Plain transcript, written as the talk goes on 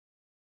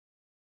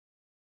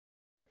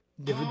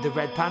the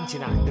red panty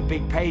night, the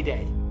big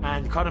payday.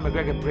 And Conor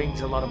McGregor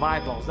brings a lot of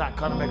eyeballs. That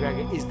Conor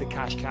McGregor is the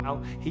cash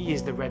cow. He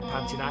is the red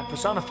panty night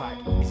personified.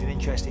 He's an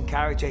interesting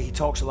character. He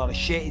talks a lot of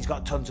shit. He's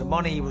got tons of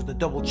money. He was the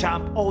double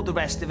champ, all the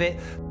rest of it.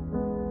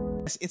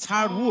 It's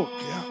hard work.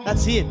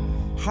 That's it.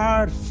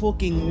 Hard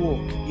fucking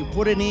work. You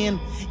put it in,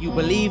 you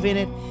believe in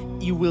it,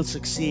 you will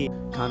succeed.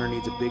 Conor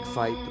needs a big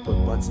fight to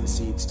put butts in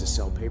seats, to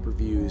sell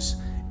pay-per-views.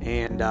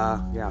 And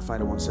yeah, a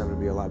fight at 170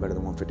 would be a lot better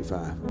than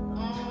 155.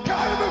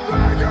 Conor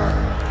McGregor!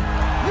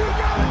 You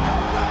gotta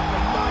come back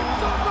and fight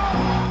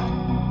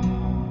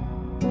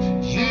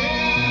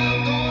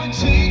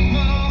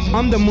somebody!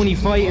 I'm the money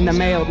fight in the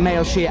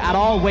male shit at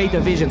all weight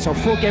division, so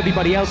fuck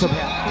everybody else up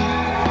here.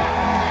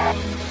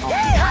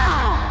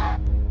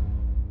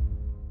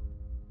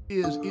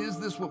 Is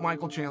this what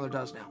Michael Chandler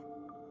does now?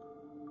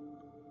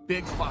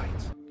 Big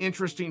fights,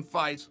 interesting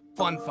fights,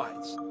 fun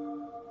fights.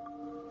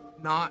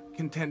 Not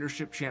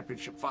contendership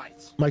championship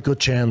fights. Michael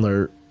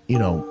Chandler, you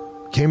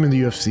know, came in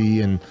the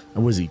UFC and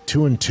was he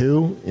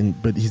 2-2?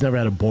 But he's never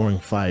had a boring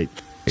fight.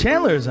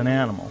 Chandler is an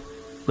animal.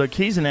 Look,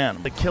 he's an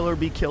animal. The killer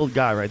be killed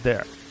guy right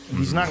there.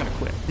 He's not going to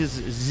quit. There's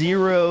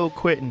zero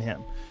quitting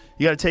him.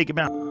 You got to take him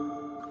out.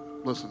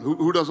 Listen,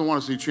 who doesn't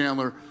want to see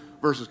Chandler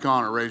versus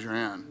Conor? Raise your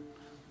hand.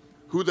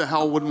 Who the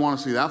hell wouldn't want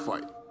to see that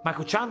fight?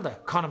 Michael Chandler,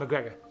 Conor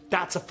McGregor.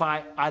 That's a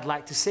fight I'd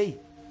like to see.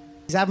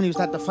 These avenues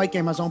that the fight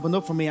game has opened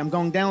up for me, I'm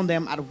going down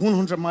them at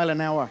 100 miles an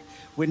hour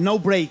with no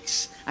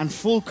breaks and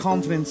full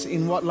confidence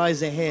in what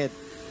lies ahead.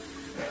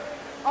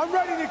 I'm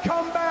ready to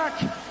come back.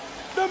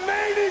 The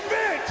main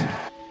event.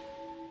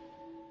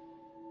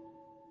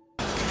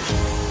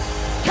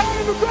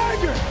 Conor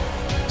McGregor.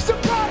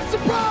 Surprise,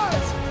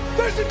 surprise.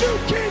 There's a new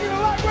king in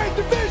the lightweight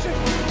division.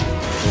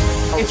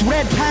 It's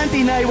red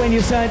panty night when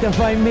you signed to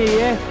fight me,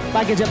 yeah?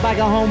 Back at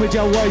home with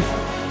your wife.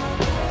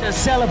 It's a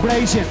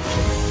celebration.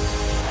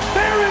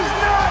 There is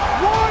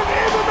not one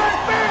MMA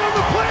fan on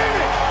the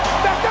planet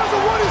that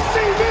doesn't want to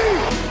see me.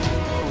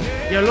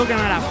 You're looking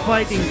at a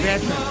fighting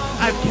veteran.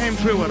 I've came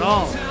through it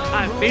all.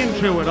 I've been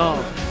through it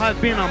all.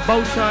 I've been on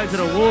both sides of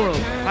the world.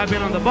 I've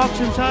been on the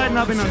boxing side and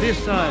I've been on this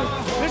side.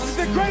 This is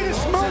the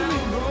greatest moment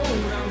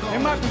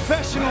in my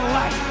professional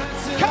life.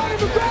 Conor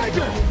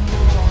McGregor.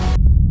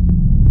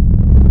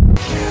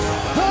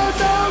 The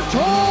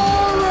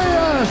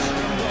notorious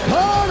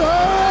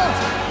Conor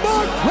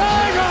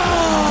McGregor!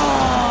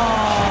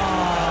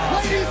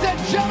 Ladies and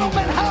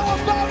gentlemen, how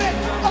about it?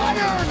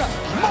 Iron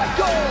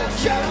Michael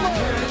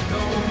Chandler!